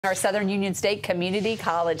Our Southern Union State Community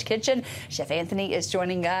College kitchen. Chef Anthony is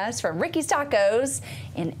joining us from Ricky's Tacos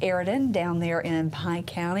in Aridon, down there in Pike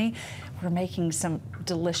County. We're making some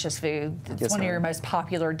delicious food. It's one of your most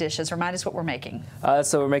popular dishes. Remind us what we're making.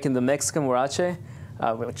 So we're making the Mexican huarache,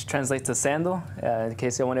 which translates to sandal, in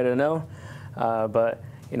case you wanted to know. But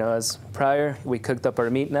you know, as prior, we cooked up our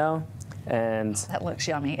meat now. And that looks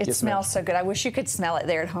yummy. It smells so good. I wish you could smell it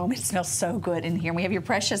there at home. It smells so good in here. And we have your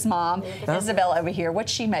precious mom, Isabel, over here.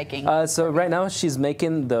 What's she making? So right now she's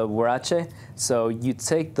making the huarache. So you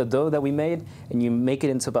take the dough that we made and you make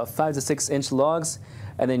it into about 5 to 6 inch logs,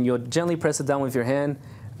 and then you'll gently press it down with your hand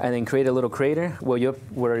and then create a little crater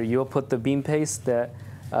where you'll put the bean paste that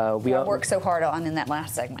we all worked so hard on in that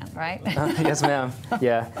last segment, right? Yes, ma'am.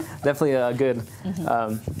 Yeah, definitely a good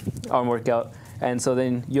arm workout. And so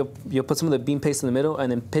then you'll put some of the bean paste in the middle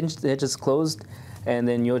and then pinch the edges closed, and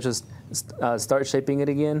then you'll just start shaping it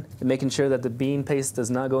again, making sure that the bean paste does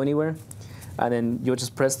not go anywhere. And then you'll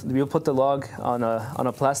just you'll put the log on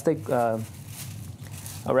a plastic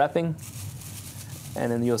wrapping,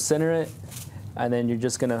 and then you'll center it, and then you're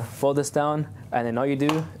just gonna fold this down, and then all you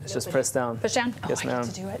do is just press down. Push down? Yes, ma'am. I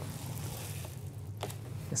get to do it.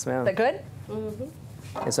 Yes, ma'am. Is that good? Mm-hmm.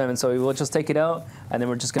 Yes, ma'am. And so we'll just take it out, and then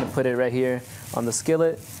we're just going to put it right here on the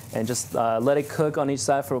skillet and just let it cook on each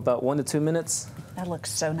side for about 1 to 2 minutes. That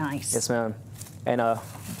looks so nice. Yes, ma'am. And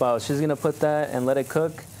while she's going to put that and let it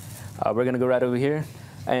cook, we're going to go right over here.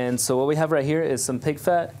 And so what we have right here is some pig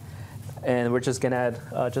fat, and we're just going to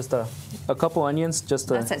add just a couple onions. That's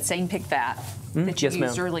that same pig fat that you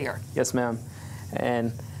used earlier. Yes, ma'am.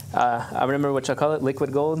 And I remember what y'all call it,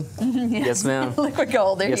 liquid gold? Yes, ma'am. Liquid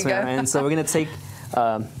gold, there you go. And so we're going to take,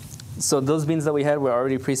 so those beans that we had were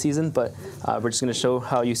already pre-seasoned, but we're just going to show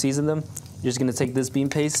how you season them. You're just going to take this bean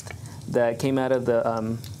paste that came out of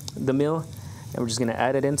the mill, and we're just going to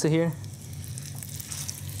add it into here.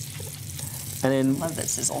 And then, love that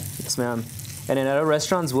sizzle. Yes, ma'am. And then at our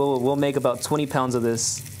restaurants, we'll make about 20 pounds of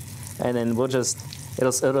this, and then we'll just,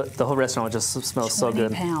 the whole restaurant will just smell so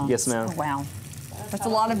good. 20 pounds. Yes, ma'am. Oh, wow. That's a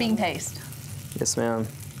lot of bean paste. Yes, ma'am.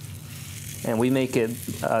 And we make it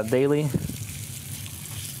daily.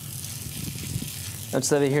 I'll just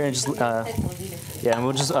leave it here and just, yeah, and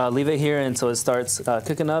we'll just leave it here until it starts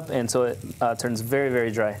cooking up, and so it turns very,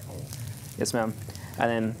 very dry. Yes, ma'am.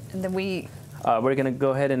 And then we're gonna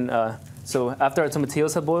go ahead and, so after our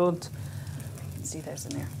tomatillos have boiled. Let's see those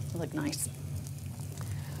in there. They look nice.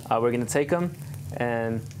 We're gonna take them,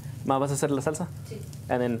 and Ma, vas a hacer la salsa?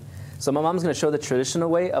 And then, so my mom's gonna show the traditional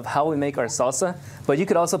way of how we make our salsa, but you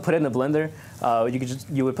could also put it in a blender.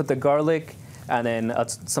 You would put the garlic, and then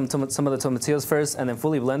some of the tomatillos first, and then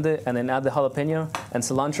fully blend it, and then add the jalapeno and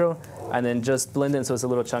cilantro, and then just blend it so it's a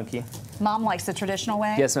little chunky. Mom likes the traditional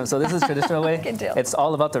way? Yes, ma'am. So this is traditional way. Good deal. It's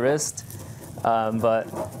all about the wrist, but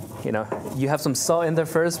you know, you have some salt in there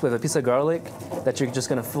first with a piece of garlic that you're just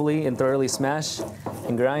gonna fully and thoroughly smash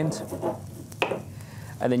and grind,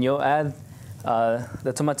 and then you'll add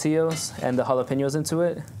the tomatillos and the jalapenos into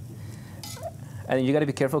it, and you got to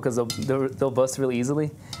be careful because they'll bust really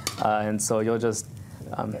easily, and so you'll just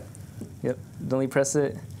gently press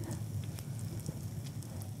it.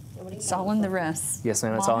 It's all in the wrist. Yes,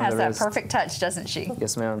 ma'am. It's Mom all in the wrist. Mom has that perfect touch, doesn't she?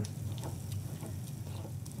 Yes, ma'am.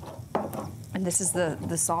 And this is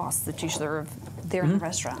the sauce that you serve there in the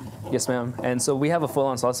restaurant. Yes, ma'am. And so we have a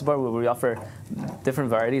full-on salsa bar where we offer different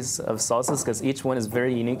varieties of salsas because each one is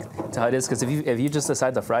very unique to how it is. Because if you just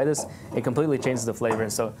decide to fry this, it completely changes the flavor.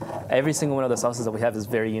 So every single one of the sauces that we have is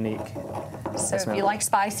very unique. So if you like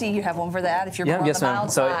spicy, you have one for that. If you're more on yes, the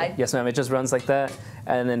mild side. Yes, ma'am. It just runs like that.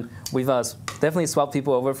 And then we've definitely swapped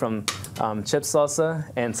people over from chip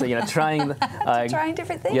salsa, and so trying trying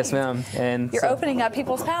different things. Yes, ma'am. And you're opening up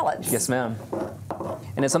people's palates. Yes, ma'am.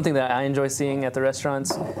 And it's something that I enjoy seeing at the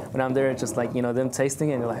restaurants when I'm there. It's just like them tasting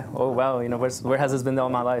it, and you're like, oh wow, where has this been all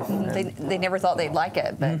my life? They never thought they'd like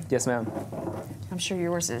it, but yes, ma'am. I'm sure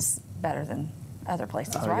yours is better than other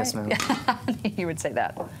places, right? Yes, ma'am. You would say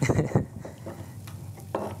that.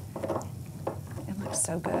 It looks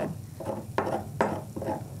so good.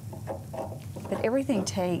 But everything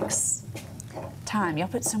takes time. Y'all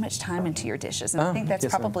put so much time into your dishes, and I think that's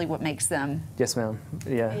probably what makes them. Yes, ma'am.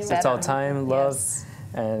 Yeah, it's all time, love,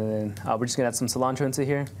 and then we're just gonna add some cilantro into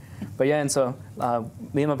here. But yeah, and so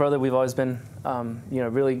me and my brother, we've always been,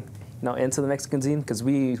 really, into the Mexican cuisine because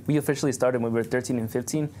we officially started when we were 13 and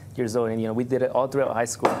 15 years old, and we did it all throughout high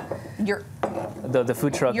school. the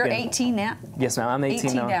food truck. You're 18 now? Yes, ma'am. I'm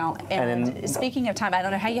 18 now. And then, speaking of time, I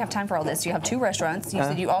don't know how you have time for all this. You have 2 restaurants. You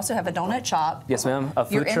said you also have a donut shop. yes, ma'am. A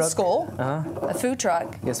food You're truck. in school. A food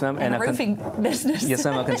truck. Yes, ma'am. And a roofing business. Yes,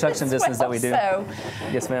 ma'am. A construction business that we do. So,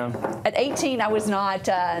 yes, ma'am. at 18, I was not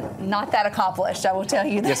that accomplished. I will tell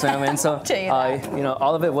you that. Yes, ma'am. And so, you know,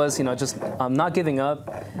 all of it was, just not giving up.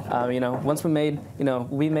 Once we made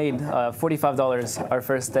 $45 our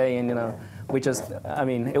first day, and we just,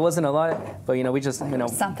 it wasn't a lot, but we just,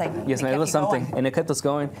 something. Yes, ma'am. It was something, and it kept us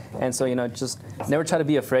going. And so, just never try to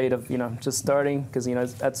be afraid of, just starting, because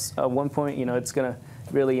that's at one point, it's gonna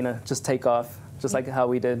really, just take off. Just like how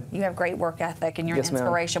we did. You have great work ethic, and you're yes, an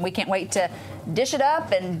inspiration. Ma'am. We can't wait to dish it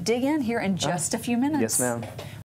up and dig in here in just a few minutes. Yes, ma'am.